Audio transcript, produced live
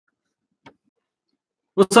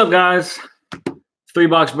What's up, guys? 3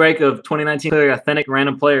 box break of 2019 Clear Authentic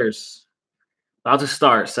Random Players. About to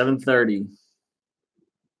start, 7:30.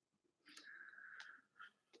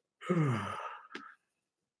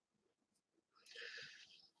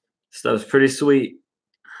 Stuff's pretty sweet.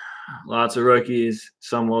 Lots of rookies,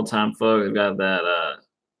 some old-time folk. They've got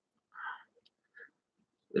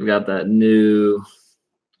that new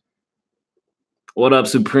What Up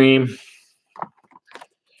Supreme.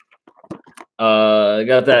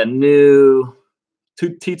 Got that new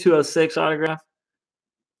T206 autograph.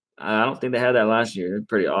 I don't think they had that last year. It's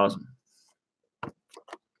pretty awesome.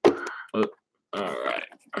 Oh, all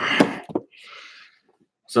right.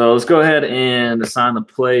 So let's go ahead and assign the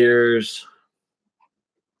players.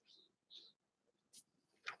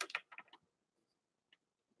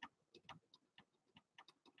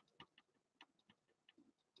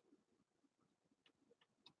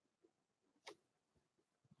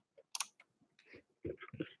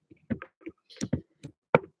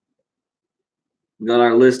 Got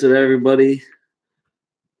our list of everybody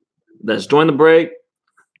that's joined the break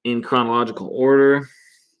in chronological order,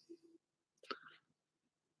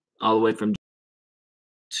 all the way from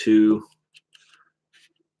to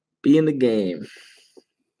be in the game.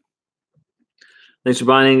 Thanks for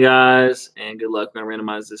buying in, guys, and good luck. I'm going to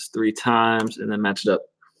randomize this 3 times and then match it up.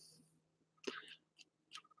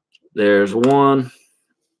 There's 1,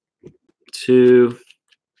 2,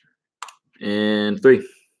 and 3.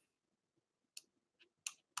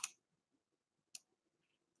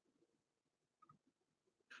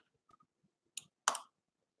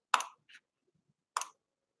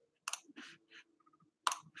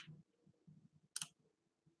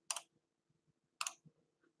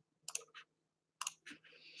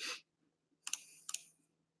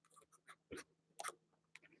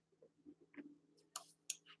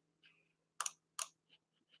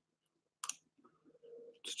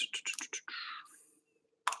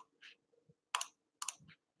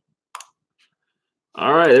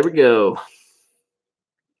 All right, there we go.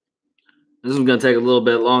 This is going to take a little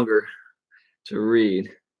bit longer to read.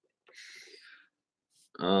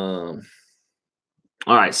 All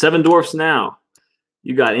right, 7 dwarfs now.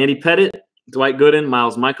 You got Andy Pettitte, Dwight Gooden,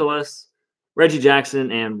 Miles Michaelis, Reggie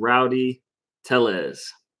Jackson, and Rowdy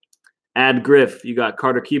Tellez. Ad Griff, you got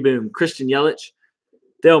Carter Kieboom, Christian Yelich,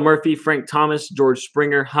 Dale Murphy, Frank Thomas, George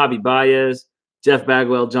Springer, Javi Baez, Jeff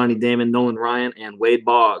Bagwell, Johnny Damon, Nolan Ryan, and Wade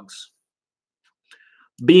Boggs.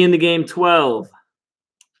 Be in the game 12.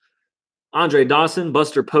 Andre Dawson,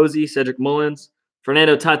 Buster Posey, Cedric Mullins,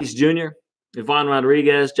 Fernando Tatis Jr., Ivan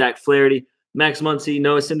Rodriguez, Jack Flaherty, Max Muncy,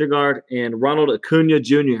 Noah Syndergaard, and Ronald Acuna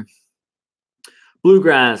Jr.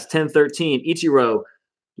 Bluegrass, 10-13, Ichiro,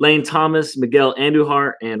 Lane Thomas, Miguel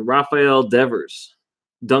Andujar, and Rafael Devers.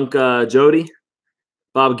 Dunk Jody,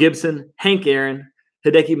 Bob Gibson, Hank Aaron,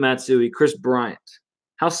 Hideki Matsui, Chris Bryant.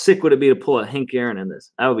 How sick would it be to pull a Hank Aaron in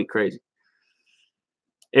this? That would be crazy.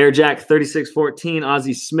 Air Jack, 36-14,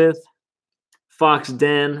 Ozzie Smith, Fox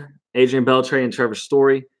Den, Adrian Beltre, and Trevor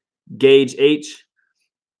Story. Gage H,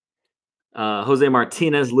 Jose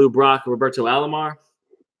Martinez, Lou Brock, Roberto Alomar.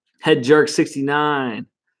 Head Jerk, 69,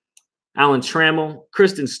 Alan Trammell,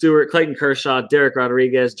 Kristen Stewart, Clayton Kershaw, Derek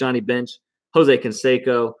Rodriguez, Johnny Bench, Jose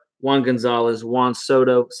Canseco, Juan Gonzalez, Juan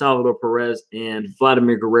Soto, Salvador Perez, and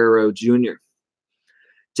Vladimir Guerrero Jr.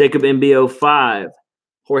 Jacob MBO 5,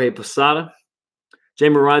 Jorge Posada,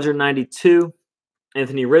 Jamie Roger 92,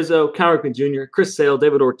 Anthony Rizzo, Cal Ripken Jr., Chris Sale,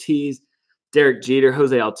 David Ortiz, Derek Jeter,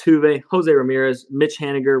 Jose Altuve, Jose Ramirez, Mitch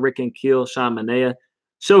Haniger, Rick Ankiel, Sean Manaea,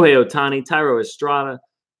 Shohei Ohtani, Tyro Estrada,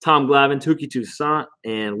 Tom Glavine, Tuki Toussaint,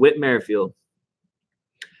 and Whit Merrifield.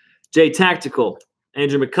 Jay Tactical,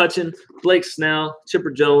 Andrew McCutchen, Blake Snell, Chipper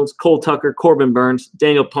Jones, Cole Tucker, Corbin Burns,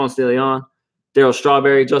 Daniel Ponce de Leon, Darryl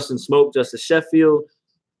Strawberry, Justin Smoke, Justice Sheffield,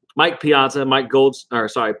 Mike Piazza,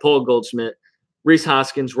 Paul Goldschmidt, Reese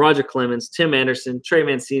Hoskins, Roger Clemens, Tim Anderson, Trey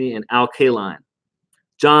Mancini, and Al Kaline.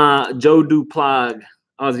 Joe Duplag,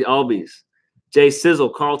 Ozzie Albies, Jay Sizzle,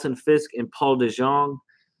 Carlton Fisk, and Paul DeJong.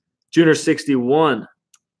 Junior 61,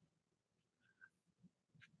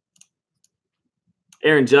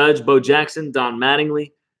 Aaron Judge, Bo Jackson, Don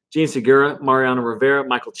Mattingly, Gene Segura, Mariano Rivera,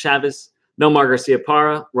 Michael Chavis, Nomar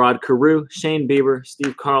Garcia-Parra, Rod Carew, Shane Bieber,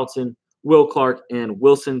 Steve Carlton, Will Clark, and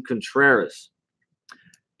Wilson Contreras.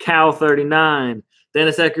 Cal 39,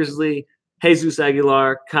 Dennis Eckersley, Jesus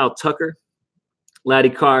Aguilar, Kyle Tucker, Laddie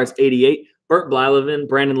Cards 88, Burt Blyleven,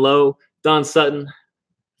 Brandon Lowe, Don Sutton,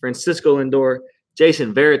 Francisco Lindor,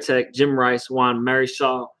 Jason Varitek, Jim Rice, Juan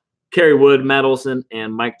Marichal, Kerry Wood, Matt Olson,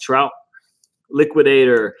 and Mike Trout.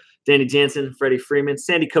 Liquidator, Danny Jansen, Freddie Freeman,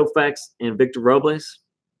 Sandy Koufax, and Victor Robles.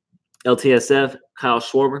 LTSF, Kyle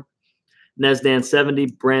Schwarber. Nesdan 70,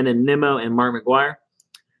 Brandon Nimmo, and Mark McGuire.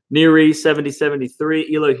 Neary 70-73,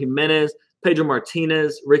 Eloy Jimenez, Pedro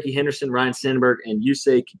Martinez, Ricky Henderson, Ryan Sandberg, and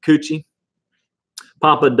Yusei Kikuchi.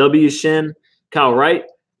 Papa W. Shin, Kyle Wright,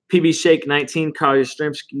 PB Shake 19, Carl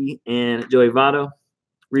Yastrzemski, and Joey Votto.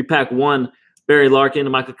 Repack 1, Barry Larkin,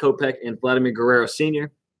 Michael Kopech, and Vladimir Guerrero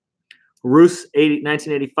Sr. Roos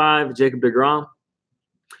 1985, Jacob deGrom.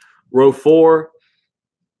 Row 4,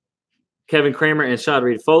 Kevin Kramer and Shad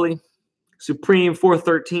Reed Foley. Supreme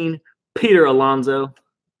 413, Peter Alonso.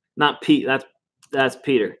 Not Pete, that's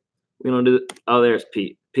Peter. We don't do it. Oh, there's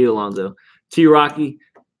Pete. Pete Alonso. T. Rocky,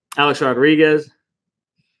 Alex Rodriguez,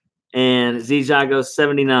 and Z Jago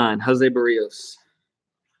 79, Jose Barrios.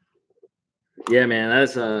 Yeah, man,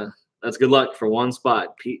 that's good luck for one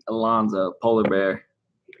spot. Pete Alonso, Polar Bear.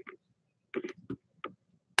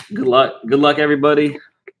 Good luck, everybody.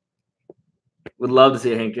 Would love to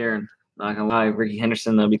see a Hank Aaron. Not gonna lie, Ricky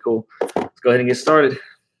Henderson, that'd be cool. Let's go ahead and get started.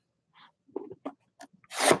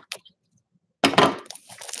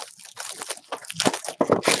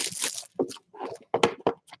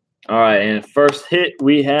 All right, and first hit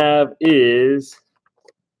we have is,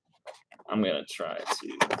 I'm gonna try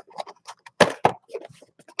to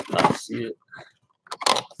not see it.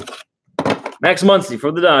 Max Muncy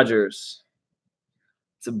for the Dodgers.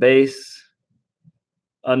 It's a base,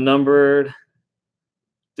 unnumbered.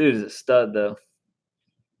 Dude is a stud, though.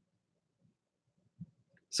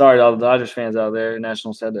 Sorry to all the Dodgers fans out there.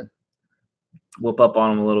 Nationals had to whoop up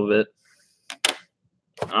on them a little bit.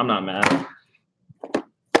 I'm not mad.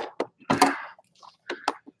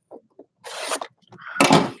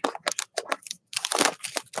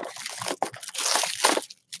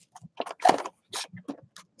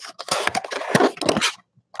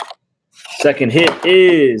 Second hit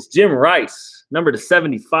is Jim Rice, number to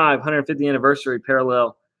 75, 150th anniversary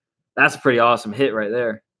parallel. That's a pretty awesome hit right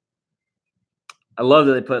there. I love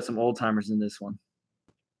that they put some old timers in this one.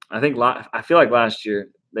 I feel like last year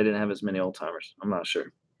they didn't have as many old timers. I'm not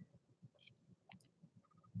sure.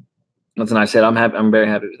 That's a nice hit. I'm very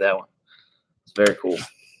happy with that one. It's very cool.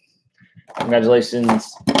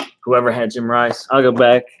 Congratulations, whoever had Jim Rice. I'll go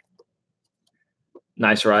back.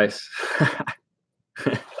 Nice Rice.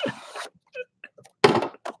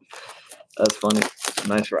 That's funny.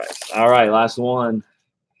 Nice Rice. All right, last one.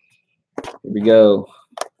 Here we go.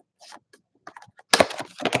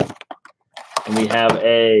 And we have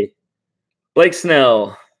a Blake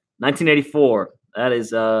Snell, 1984. That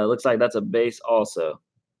is, looks like that's a base also.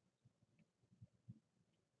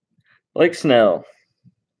 Blake Snell,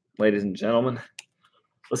 ladies and gentlemen.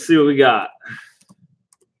 Let's see what we got.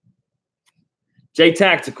 J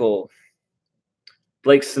Tactical,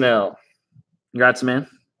 Blake Snell. Congrats, man.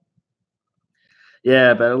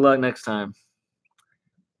 Yeah, better luck next time.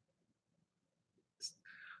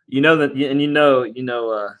 You know that, and you know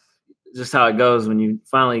just how it goes when you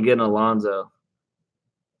finally get an Alonso.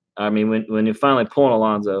 I mean, when you finally pull an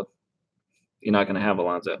Alonso, you're not going to have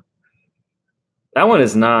Alonso. That one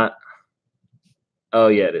is not. Oh,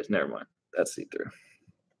 yeah, it is. Never mind. That's see-through.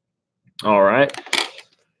 All right.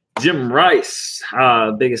 Jim Rice,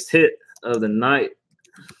 biggest hit of the night.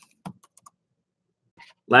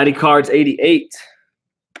 Laddie Cards 88.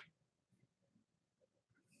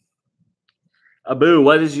 Abu,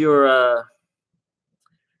 what's your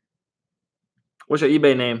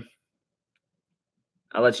eBay name?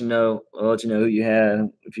 I'll let you know who you had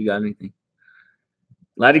if you got anything.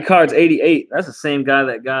 Laddie Cards 88. That's the same guy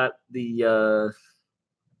that got the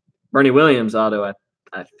Bernie Williams auto,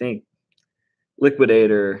 I think.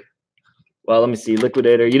 Liquidator. Well, let me see.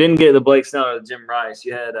 Liquidator. You didn't get the Blake Snell or the Jim Rice.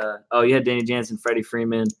 You had you had Danny Jansen, Freddie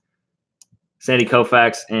Freeman, Sandy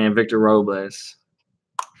Koufax, and Victor Robles.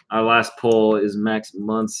 Our last pull is Max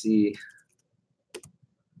Muncy.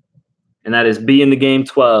 And that is B in the game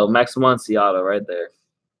 12. Max Muncy auto right there.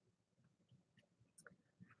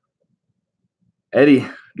 Eddie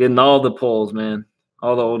getting all the pulls, man.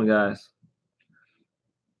 All the old guys.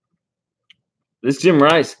 This Jim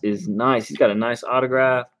Rice is nice. He's got a nice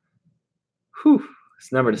autograph. Whew.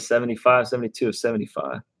 It's numbered to 75, 72 of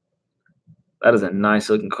 75. That is a nice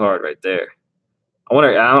looking card right there. I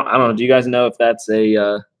wonder, I don't know, do you guys know if that's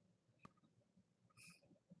a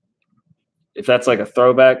if that's like a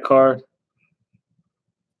throwback card?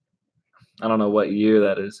 I don't know what year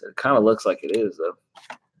that is. It kind of looks like it is, though.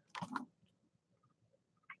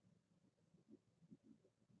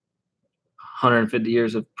 "150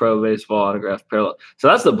 years of pro baseball autograph parallel." So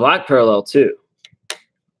that's the black parallel too.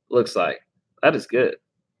 Looks like that is good.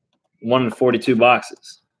 1 in 42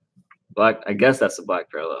 boxes. Black. I guess that's the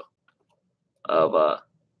black parallel of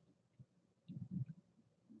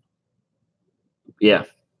yeah.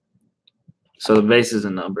 So the base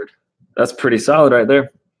isn't numbered. That's pretty solid right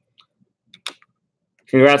there.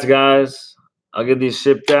 Congrats, guys. I'll get these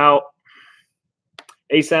shipped out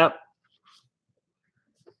ASAP.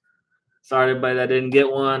 Sorry, everybody that didn't get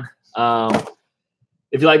one.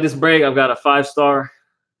 If you like this break, I've got a 5-star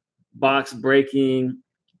box breaking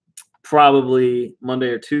probably Monday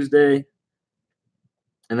or Tuesday.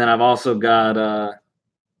 And then I've also got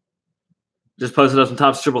just posted up some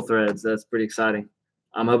Topps triple threads. That's pretty exciting.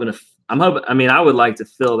 I mean, I would like to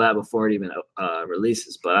fill that before it even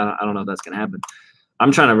releases, but I don't know if that's going to happen.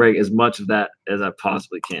 I'm trying to break as much of that as I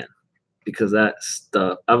possibly can because that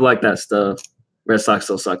stuff, I've liked that stuff. Red Sox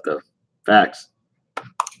still suck, though. Facts.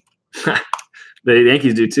 The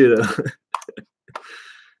Yankees do too,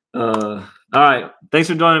 though. All right. Thanks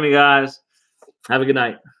for joining me, guys. Have a good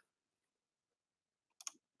night.